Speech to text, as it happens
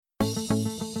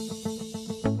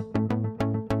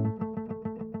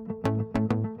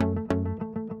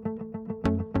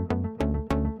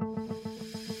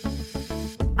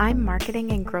I'm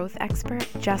marketing and growth expert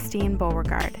Justine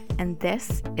Beauregard, and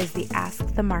this is the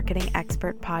Ask the Marketing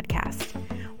Expert podcast,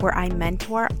 where I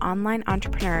mentor online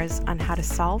entrepreneurs on how to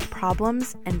solve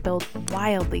problems and build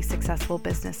wildly successful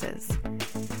businesses.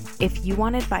 If you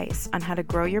want advice on how to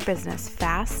grow your business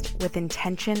fast with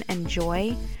intention and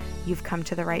joy, you've come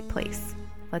to the right place.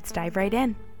 Let's dive right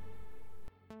in.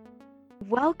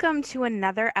 Welcome to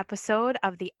another episode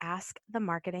of the Ask the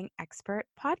Marketing Expert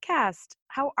podcast.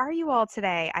 How are you all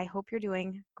today? I hope you're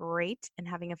doing great and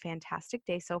having a fantastic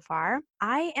day so far.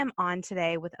 I am on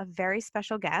today with a very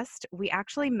special guest. We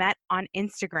actually met on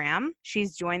Instagram.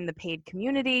 She's joined the paid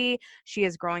community. She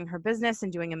is growing her business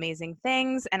and doing amazing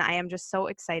things. And I am just so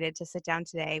excited to sit down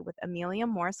today with Amelia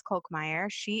Morse Kolkmeyer.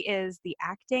 She is the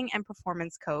acting and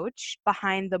performance coach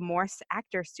behind the Morse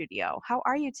Actor Studio. How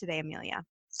are you today, Amelia?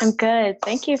 I'm good.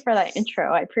 Thank you for that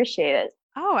intro. I appreciate it.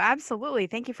 Oh, absolutely.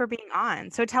 Thank you for being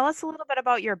on. So tell us a little bit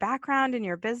about your background and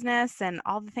your business and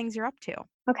all the things you're up to.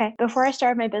 Okay. Before I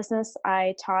started my business,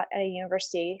 I taught at a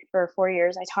university for 4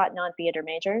 years. I taught non-theater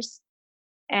majors.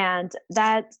 And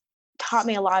that taught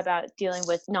me a lot about dealing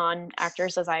with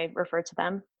non-actors, as I refer to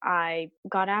them. I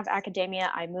got out of academia.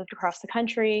 I moved across the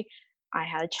country. I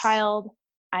had a child.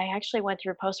 I actually went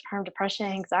through postpartum depression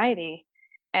and anxiety.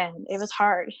 And it was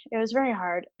hard. It was very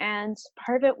hard. And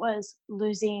part of it was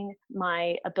losing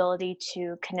my ability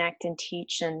to connect and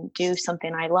teach and do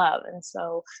something I love. And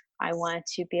so I wanted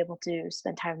to be able to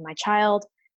spend time with my child,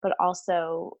 but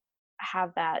also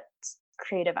have that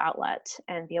creative outlet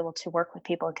and be able to work with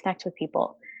people and connect with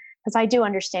people. Because I do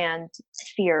understand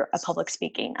fear of public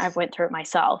speaking. I've went through it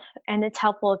myself. And it's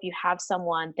helpful if you have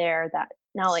someone there that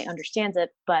not only understands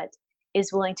it, but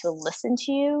is willing to listen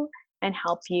to you and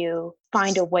help you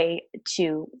find a way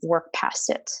to work past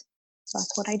it. So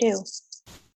that's what I do.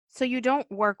 So you don't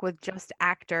work with just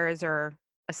actors or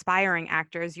aspiring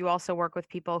actors. You also work with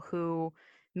people who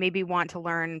maybe want to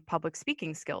learn public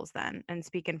speaking skills then and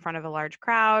speak in front of a large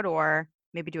crowd or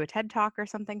maybe do a TED Talk or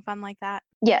something fun like that.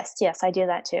 Yes, I do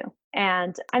that too.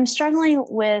 And I'm struggling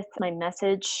with my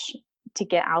message to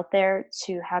get out there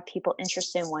to have people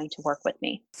interested in wanting to work with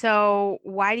me. So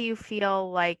why do you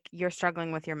feel like you're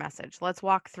struggling with your message? Let's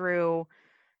walk through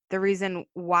the reason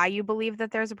why you believe that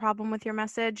there's a problem with your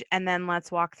message, and then let's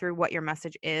walk through what your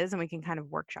message is, and we can kind of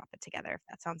workshop it together if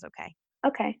that sounds okay.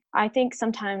 Okay. I think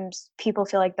sometimes people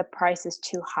feel like the price is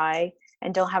too high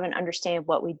and don't have an understanding of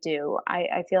what we do.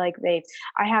 I feel like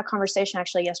I had a conversation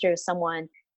actually yesterday with someone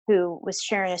who was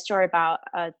sharing a story about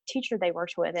a teacher they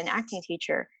worked with, an acting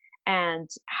teacher, and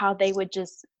how they would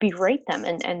just berate them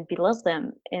and belittle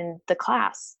them in the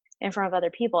class in front of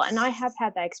other people. And I have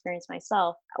had that experience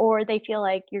myself. Or they feel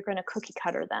like you're going to cookie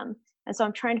cutter them. And so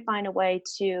I'm trying to find a way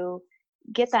to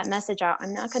get that message out.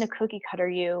 I'm not going to cookie cutter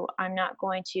you. I'm not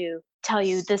going to tell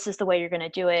you this is the way you're going to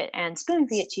do it and spoon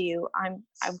feed it to you. I'm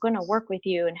going to work with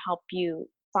you and help you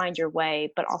find your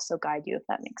way, but also guide you, if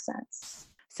that makes sense.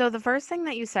 So the first thing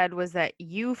that you said was that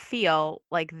you feel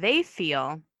like they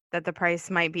feel that the price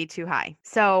might be too high.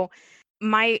 So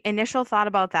my initial thought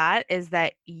about that is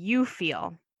that you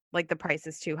feel like the price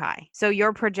is too high. So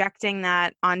you're projecting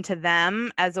that onto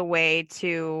them as a way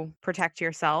to protect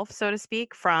yourself, so to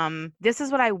speak, from this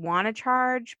is what I want to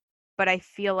charge, but I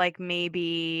feel like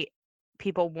maybe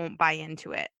people won't buy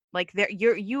into it. Like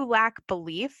you lack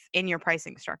belief in your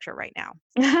pricing structure right now.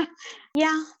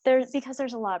 Yeah, because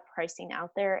there's a lot of pricing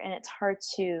out there, and it's hard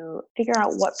to figure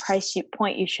out what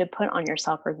point you should put on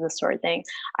yourself for this sort of thing.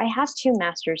 I have 2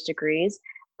 master's degrees,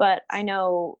 but I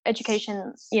know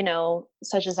education,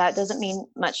 such as that doesn't mean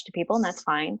much to people, and that's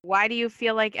fine. Why do you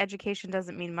feel like education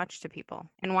doesn't mean much to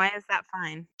people? And why is that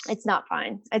fine? It's not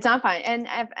fine. It's not fine. And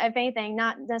if anything,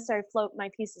 not necessarily float my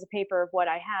pieces of paper of what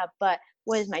I have, but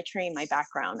what is my training, my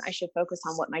background? I should focus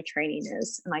on what my training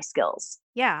is, my skills.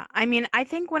 Yeah. I mean, I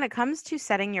think when it comes to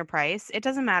setting your price, it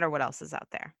doesn't matter what else is out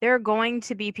there. There are going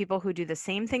to be people who do the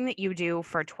same thing that you do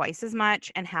for twice as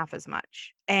much and half as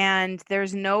much. And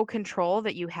there's no control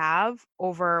that you have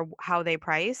over how they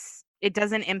price. It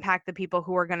doesn't impact the people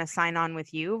who are going to sign on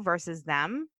with you versus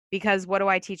them. Because what do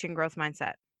I teach in growth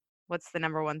mindset? What's the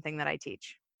number one thing that I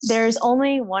teach? There's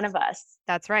only one of us.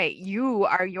 That's right. You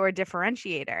are your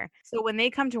differentiator. So when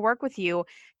they come to work with you,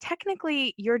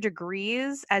 technically your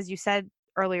degrees, as you said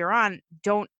earlier on,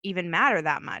 don't even matter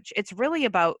that much. It's really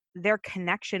about their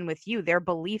connection with you, their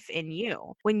belief in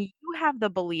you. When you have the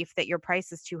belief that your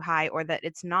price is too high or that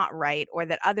it's not right or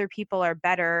that other people are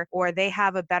better or they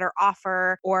have a better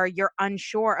offer or you're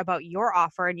unsure about your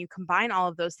offer and you combine all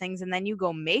of those things and then you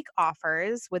go make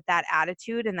offers with that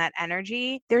attitude and that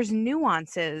energy, there's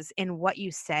nuances in what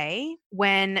you say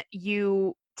when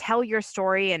you tell your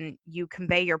story and you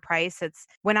convey your price. It's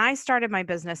when I started my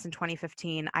business in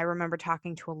 2015, I remember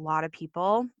talking to a lot of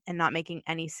people and not making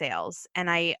any sales. And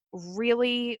I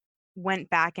really went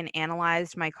back and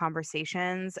analyzed my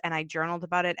conversations and I journaled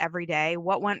about it every day.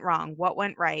 What went wrong? What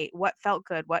went right? What felt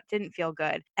good? What didn't feel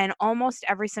good? And almost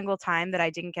every single time that I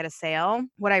didn't get a sale,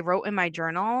 what I wrote in my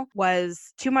journal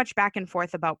was too much back and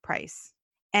forth about price.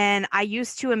 And I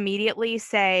used to immediately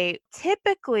say,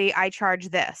 typically I charge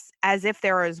this, as if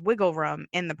there was wiggle room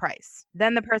in the price.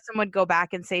 Then the person would go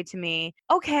back and say to me,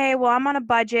 okay, well, I'm on a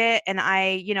budget and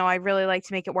I really like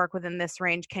to make it work within this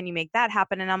range. Can you make that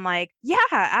happen? And I'm like, yeah,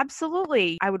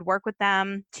 absolutely. I would work with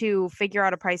them to figure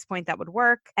out a price point that would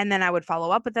work. And then I would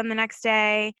follow up with them the next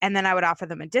day. And then I would offer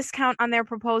them a discount on their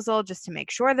proposal just to make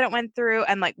sure that it went through.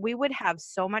 And like we would have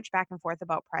so much back and forth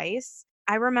about price.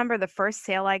 I remember the first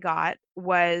sale I got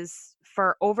was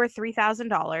for over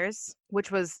 $3,000, which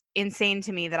was insane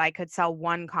to me that I could sell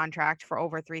one contract for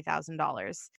over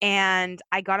 $3,000. And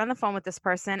I got on the phone with this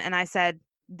person and I said,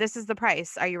 this is the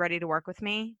price. Are you ready to work with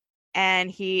me? And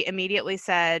he immediately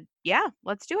said, yeah,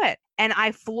 let's do it. And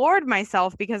I floored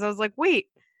myself because I was like, wait,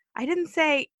 I didn't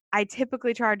say I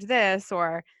typically charge this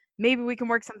or maybe we can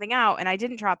work something out. And I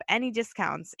didn't drop any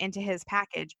discounts into his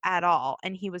package at all.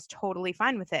 And he was totally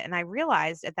fine with it. And I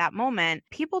realized at that moment,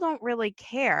 people don't really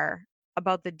care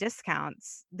about the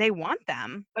discounts. They want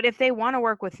them. But if they want to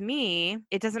work with me,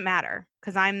 it doesn't matter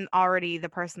because I'm already the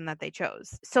person that they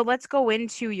chose. So let's go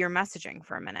into your messaging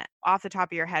for a minute. Off the top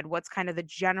of your head, what's kind of the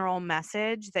general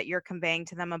message that you're conveying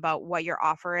to them about what your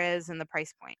offer is and the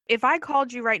price point? If I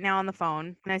called you right now on the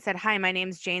phone and I said, hi, my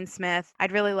name's Jane Smith.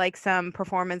 I'd really like some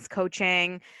performance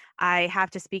coaching. I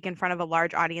have to speak in front of a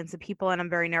large audience of people and I'm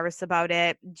very nervous about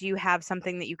it. Do you have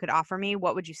something that you could offer me?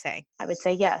 What would you say? I would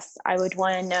say yes. I would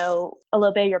want to know a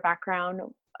little bit of your background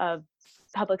of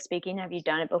public speaking. Have you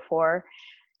done it before?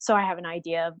 So I have an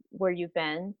idea of where you've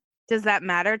been. Does that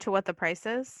matter to what the price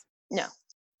is? No.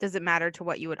 Does it matter to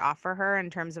what you would offer her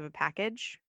in terms of a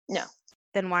package? No.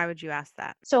 Then why would you ask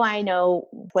that? So I know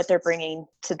what they're bringing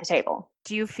to the table.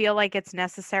 Do you feel like it's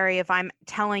necessary if I'm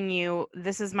telling you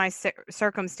this is my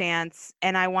circumstance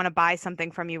and I want to buy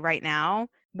something from you right now?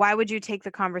 Why would you take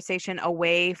the conversation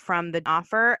away from the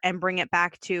offer and bring it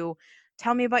back to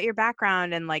tell me about your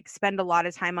background and like spend a lot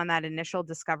of time on that initial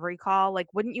discovery call? Like,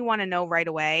 wouldn't you want to know right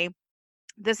away?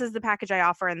 This is the package I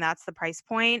offer and that's the price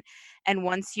point. And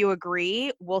once you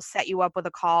agree, we'll set you up with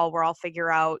a call where I'll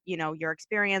figure out, your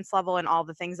experience level and all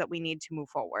the things that we need to move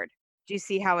forward. Do you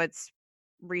see how it's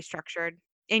restructured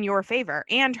in your favor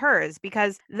and hers?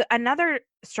 Because another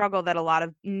struggle that a lot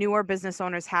of newer business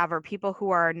owners have or people who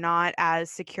are not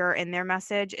as secure in their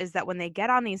message is that when they get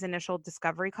on these initial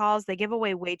discovery calls, they give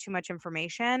away way too much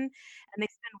information and they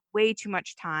spend way too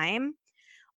much time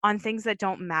on things that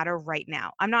don't matter right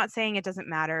now. I'm not saying it doesn't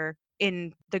matter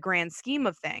in the grand scheme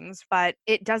of things, but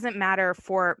it doesn't matter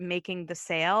for making the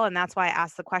sale. And that's why I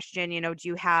asked the question, do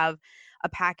you have a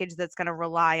package that's going to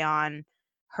rely on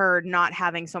her not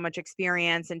having so much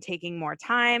experience and taking more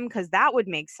time? Because that would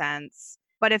make sense.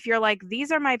 But if you're like,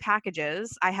 these are my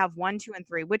packages, I have 1, 2, and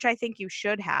 3, which I think you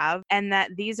should have, and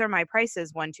that these are my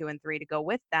prices, 1, 2, and 3 to go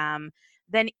with them,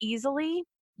 then easily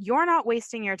you're not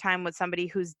wasting your time with somebody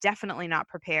who's definitely not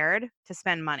prepared to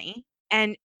spend money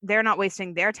and they're not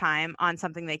wasting their time on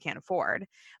something they can't afford.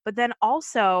 But then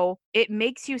also it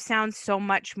makes you sound so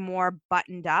much more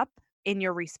buttoned up in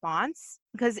your response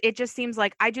because it just seems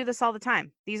like I do this all the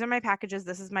time. These are my packages.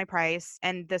 This is my price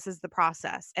and this is the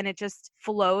process. And it just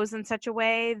flows in such a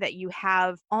way that you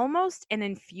have almost an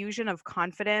infusion of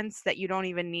confidence that you don't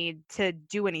even need to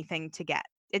do anything to get.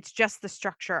 It's just the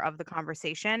structure of the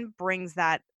conversation brings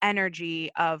that energy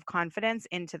of confidence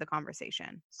into the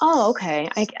conversation. Oh, okay.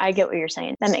 I get what you're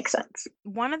saying. That makes sense.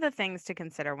 One of the things to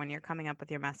consider when you're coming up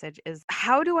with your message is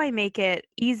how do I make it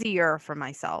easier for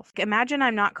myself? Imagine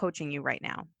I'm not coaching you right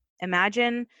now.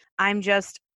 Imagine I'm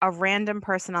just a random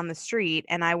person on the street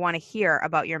and I want to hear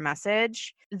about your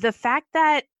message. The fact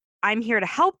that I'm here to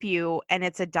help you and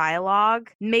it's a dialogue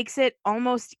makes it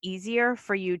almost easier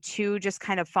for you to just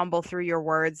kind of fumble through your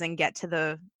words and get to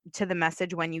the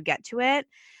message when you get to it.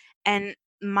 And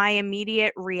my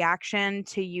immediate reaction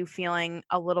to you feeling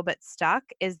a little bit stuck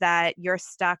is that you're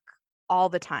stuck all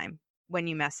the time when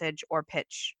you message or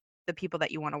pitch the people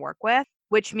that you want to work with,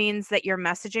 which means that your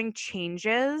messaging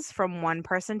changes from one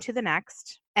person to the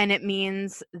next. And it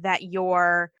means that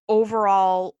your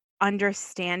overall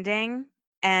understanding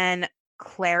and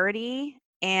clarity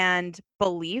and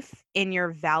belief in your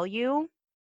value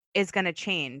is going to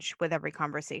change with every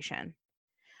conversation,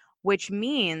 which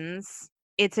means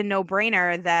it's a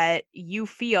no-brainer that you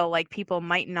feel like people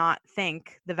might not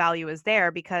think the value is there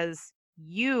because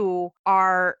you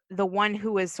are the one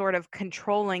who is sort of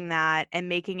controlling that and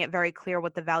making it very clear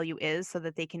what the value is so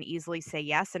that they can easily say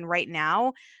yes. And right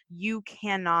now, you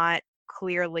cannot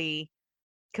clearly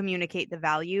communicate the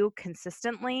value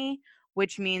consistently,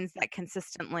 which means that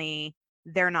consistently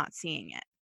they're not seeing it,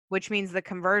 which means the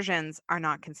conversions are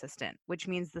not consistent, which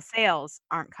means the sales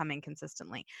aren't coming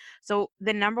consistently. So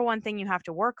the number one thing you have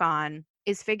to work on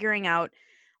is figuring out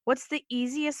what's the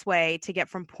easiest way to get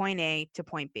from point A to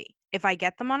point B. If I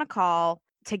get them on a call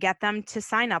to get them to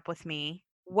sign up with me,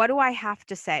 what do I have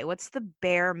to say? What's the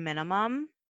bare minimum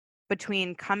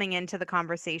between coming into the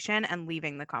conversation and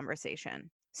leaving the conversation?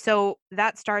 So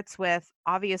that starts with,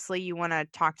 obviously, you want to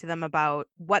talk to them about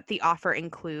what the offer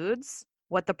includes,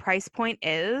 what the price point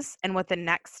is, and what the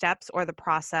next steps or the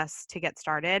process to get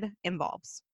started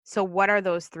involves. So what are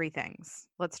those three things?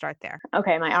 Let's start there.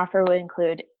 Okay, my offer would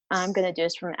include, I'm going to do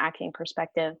this from an acting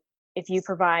perspective. If you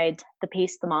provide the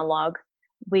piece, the monologue,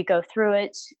 we go through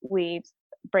it, we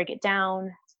break it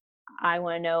down. I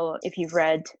want to know if you've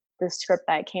read the script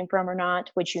that it came from or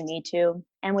not, which you need to.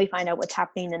 And we find out what's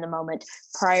happening in the moment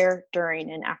prior,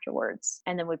 during, and afterwards.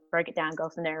 And then we break it down, go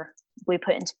from there. We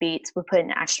put into beats, we put in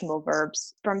actionable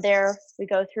verbs. From there, we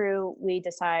go through, we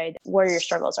decide where your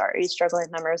struggles are. Are you struggling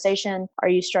with memorization? Are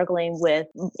you struggling with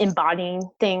embodying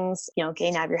things,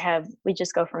 getting out of your head? We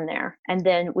just go from there. And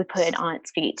then we put it on its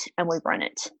feet and we run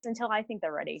it until I think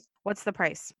they're ready. What's the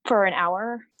price? For an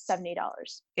hour, $70.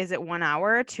 Is it 1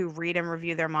 hour to read and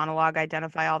review their monologue,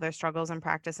 identify all their struggles, and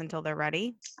practice until they're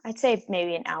ready? I'd say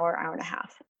maybe an hour, hour and a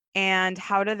half. And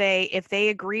how do they, if they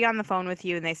agree on the phone with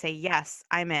you and they say, yes,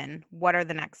 I'm in, what are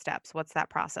the next steps? What's that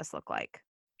process look like?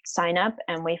 Sign up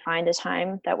and we find a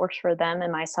time that works for them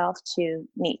and myself to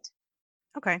meet.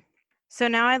 Okay. So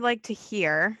now I'd like to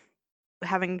hear,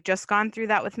 having just gone through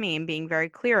that with me and being very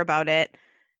clear about it,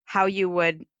 how you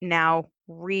would now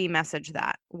re-message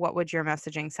that. What would your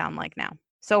messaging sound like now?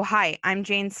 So, hi, I'm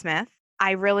Jane Smith.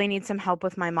 I really need some help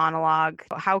with my monologue.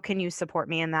 How can you support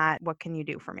me in that? What can you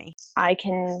do for me? I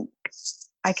can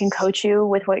coach you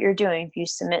with what you're doing. If you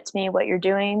submit to me what you're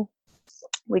doing,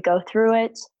 we go through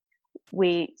it.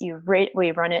 We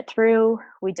run it through.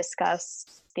 We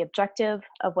discuss the objective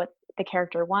of what the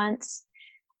character wants.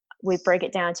 We break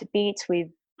it down to beats. We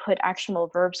put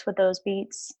actionable verbs with those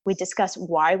beats. We discuss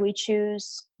why we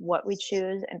choose what we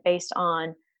choose, and based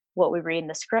on what we read in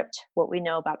the script, what we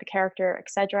know about the character,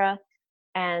 etc.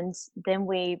 And then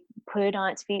we put it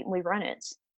on its feet and we run it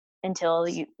until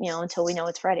until we know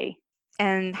it's ready.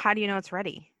 And how do you know it's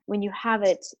ready? When you have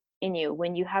it in you,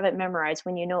 when you have it memorized,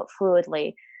 when you know it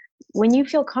fluidly, when you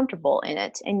feel comfortable in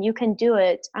it, and you can do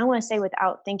it, I don't want to say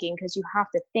without thinking, because you have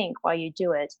to think while you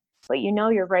do it, but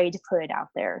you're ready to put it out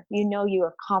there. You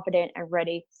are confident and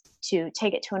ready to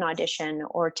take it to an audition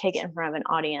or take it in front of an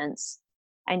audience,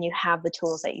 and you have the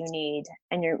tools that you need,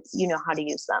 and you know how to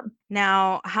use them.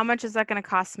 Now, how much is that going to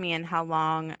cost me, and how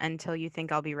long until you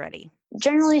think I'll be ready?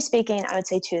 Generally speaking, I would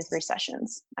say 2 to 3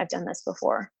 sessions. I've done this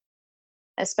before,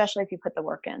 especially if you put the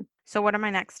work in. So what are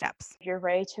my next steps? If you're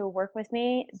ready to work with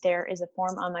me, there is a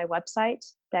form on my website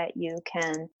that you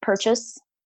can purchase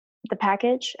the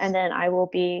package, and then I will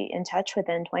be in touch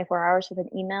within 24 hours with an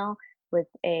email with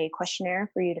a questionnaire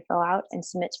for you to fill out and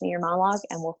submit to me your monologue,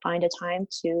 and we'll find a time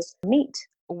to meet.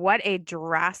 What a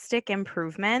drastic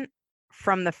improvement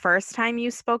from the first time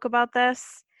you spoke about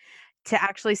this to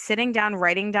actually sitting down,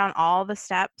 writing down all the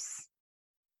steps,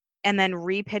 and then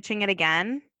repitching it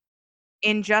again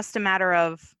in just a matter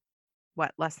of,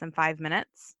 less than 5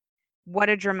 minutes? What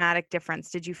a dramatic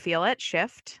difference. Did you feel it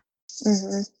shift?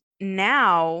 Mm-hmm.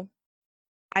 Now,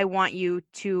 I want you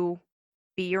to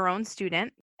be your own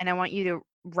student, and I want you to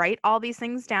write all these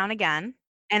things down again,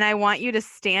 and I want you to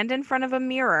stand in front of a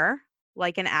mirror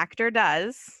like an actor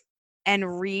does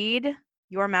and read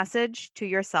your message to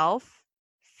yourself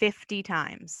 50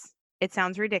 times. It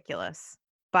sounds ridiculous,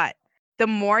 but the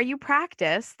more you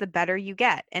practice, the better you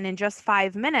get. And in just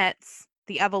 5 minutes,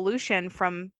 the evolution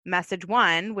from message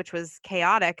 1, which was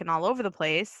chaotic and all over the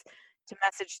place, to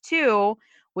message 2,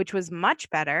 which was much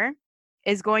better,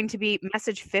 is going to be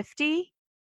message 50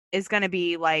 is going to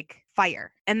be like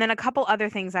fire. And then a couple other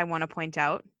things I want to point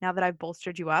out. Now that I've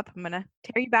bolstered you up, I'm going to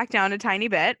tear you back down a tiny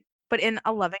bit, but in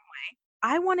a loving way.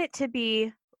 I want it to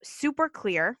be super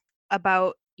clear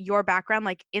about your background.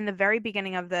 Like in the very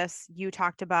beginning of this, you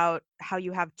talked about how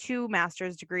you have 2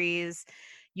 master's degrees.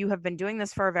 You have been doing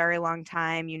this for a very long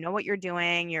time. You know what you're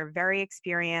doing. You're very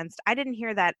experienced. I didn't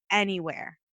hear that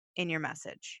anywhere in your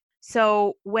message.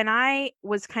 So when I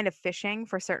was kind of fishing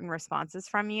for certain responses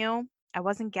from you, I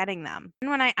wasn't getting them. And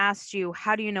when I asked you,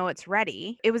 how do you know it's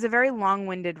ready? It was a very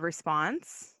long-winded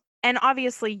response. And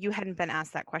obviously you hadn't been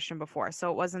asked that question before, so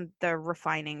it wasn't the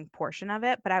refining portion of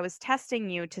it, but I was testing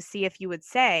you to see if you would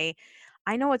say,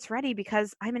 I know it's ready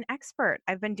because I'm an expert.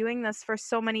 I've been doing this for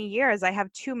so many years. I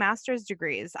have 2 master's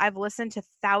degrees. I've listened to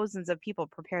thousands of people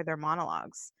prepare their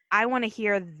monologues. I want to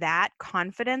hear that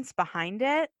confidence behind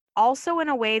it, also in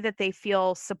a way that they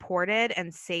feel supported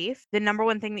and safe. The number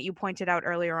one thing that you pointed out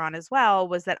earlier on as well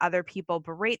was that other people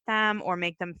berate them or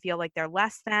make them feel like they're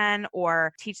less than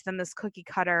or teach them this cookie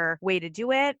cutter way to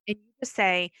do it. And you just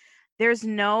say, there's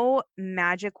no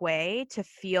magic way to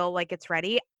feel like it's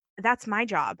ready. That's my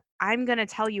job. I'm going to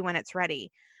tell you when it's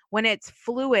ready. When it's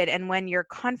fluid and when you're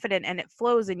confident and it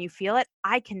flows and you feel it,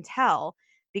 I can tell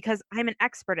because I'm an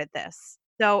expert at this.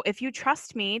 So if you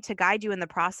trust me to guide you in the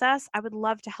process, I would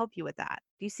love to help you with that.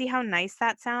 Do you see how nice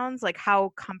that sounds? Like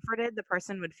how comforted the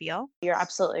person would feel? You're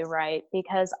absolutely right.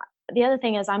 Because the other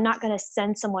thing is, I'm not going to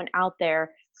send someone out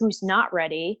there who's not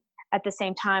ready. At the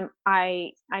same time,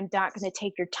 I'm not going to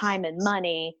take your time and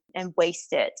money and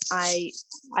waste it. I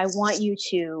want you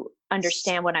to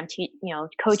understand what I'm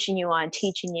coaching you on,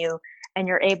 teaching you, and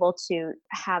you're able to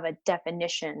have a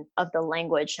definition of the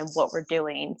language and what we're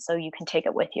doing so you can take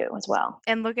it with you as well.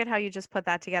 And look at how you just put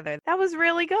that together. That was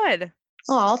really good.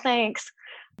 Oh, thanks.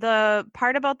 The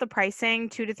part about the pricing,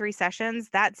 2 to 3 sessions,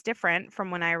 that's different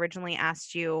from when I originally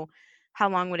asked you how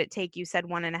long would it take. You said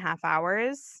 1.5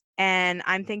 hours. And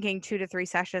I'm thinking 2 to 3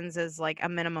 sessions is like a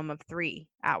minimum of 3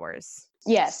 hours.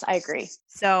 Yes, I agree.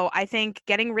 So I think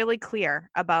getting really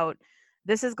clear about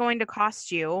this is going to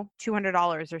cost you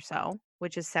 $200 or so,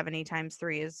 which is 70 times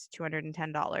 3 is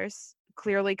 $210.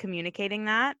 Clearly communicating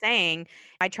that, saying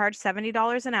I charge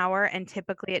 $70 an hour and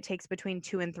typically it takes between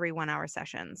 2 and 3 1-hour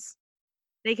sessions.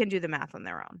 They can do the math on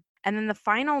their own. And then the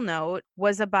final note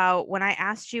was about when I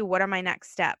asked you, what are my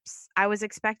next steps? I was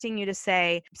expecting you to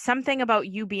say something about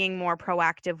you being more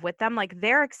proactive with them. Like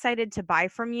they're excited to buy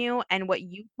from you. And what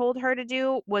you told her to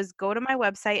do was go to my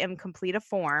website and complete a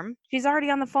form. She's already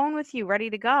on the phone with you,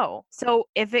 ready to go. So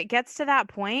if it gets to that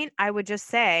point, I would just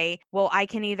say, well, I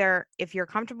can either, if you're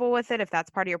comfortable with it, if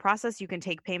that's part of your process, you can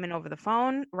take payment over the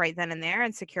phone right then and there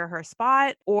and secure her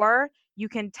spot, or you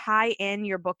can tie in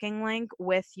your booking link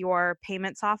with your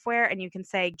payment software and you can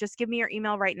say, just give me your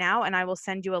email right now and I will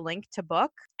send you a link to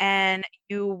book and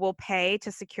you will pay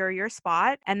to secure your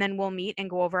spot and then we'll meet and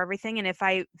go over everything. And if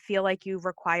I feel like you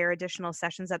require additional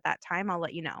sessions at that time, I'll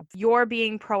let you know. You're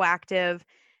being proactive.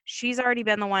 She's already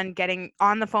been the one getting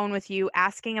on the phone with you,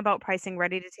 asking about pricing,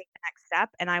 ready to take the next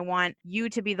step. And I want you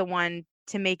to be the one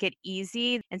to make it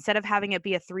easy. Instead of having it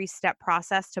be a 3-step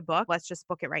process to book, let's just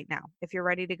book it right now. If you're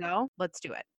ready to go, let's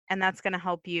do it. And that's going to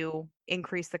help you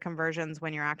increase the conversions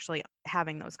when you're actually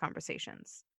having those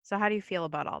conversations. So how do you feel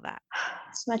about all that?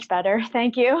 It's much better.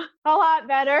 Thank you. A lot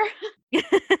better.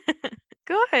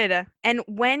 Good. And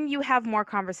when you have more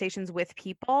conversations with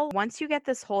people, once you get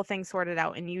this whole thing sorted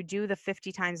out and you do the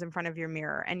 50 times in front of your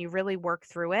mirror and you really work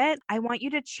through it, I want you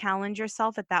to challenge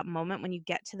yourself at that moment when you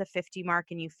get to the 50 mark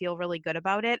and you feel really good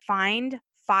about it. Find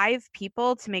 5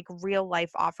 people to make real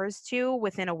life offers to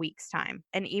within a week's time.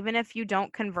 And even if you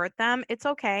don't convert them, it's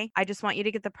okay. I just want you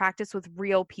to get the practice with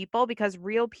real people because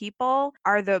real people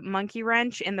are the monkey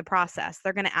wrench in the process.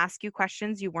 They're going to ask you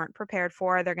questions you weren't prepared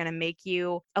for. They're going to make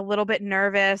you a little bit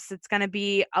nervous. It's going to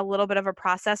be a little bit of a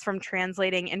process from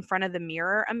translating in front of the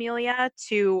mirror, Amelia,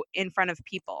 to in front of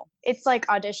people. It's like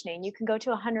auditioning. You can go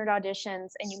to 100 auditions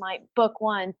and you might book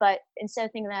one, but instead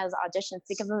of thinking of that as auditions,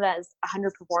 think of them as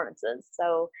 100 performances.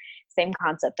 So same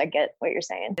concept. I get what you're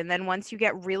saying. And then once you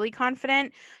get really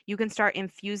confident, you can start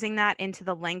infusing that into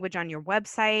the language on your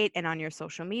website and on your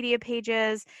social media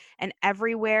pages and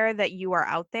everywhere that you are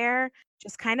out there.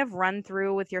 Just kind of run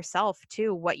through with yourself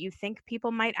too, what you think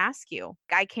people might ask you.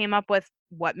 I came up with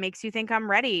what makes you think I'm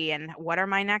ready and what are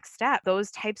my next steps? Those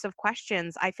types of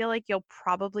questions. I feel like you'll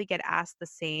probably get asked the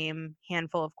same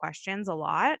handful of questions a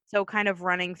lot. So kind of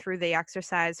running through the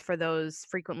exercise for those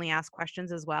frequently asked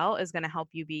questions as well is going to help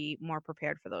you be more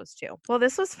prepared for those too. Well,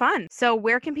 this was fun. So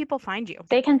where can people find you?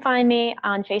 They can find me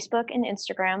on Facebook and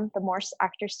Instagram, The Morse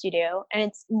Actor Studio, and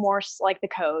it's Morse like the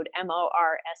code,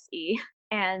 MORSE.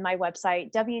 And my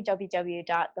website,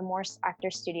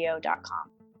 www.themorseactorstudio.com.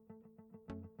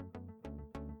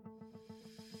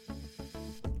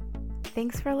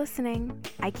 Thanks for listening.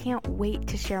 I can't wait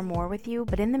to share more with you,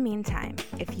 but in the meantime,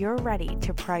 if you're ready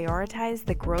to prioritize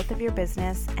the growth of your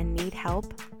business and need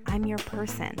help, I'm your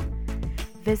person.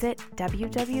 Visit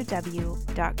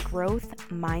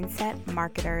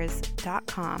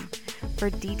www.growthmindsetmarketers.com for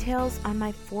details on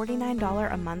my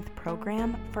 $49 a month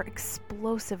program for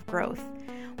explosive growth.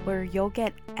 where you'll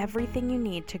get everything you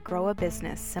need to grow a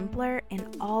business simpler in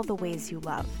all the ways you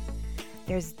love.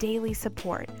 There's daily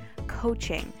support,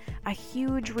 coaching, a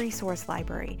huge resource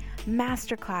library,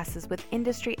 masterclasses with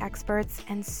industry experts,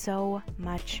 and so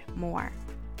much more.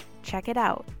 Check it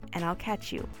out, and I'll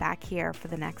catch you back here for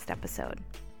the next episode.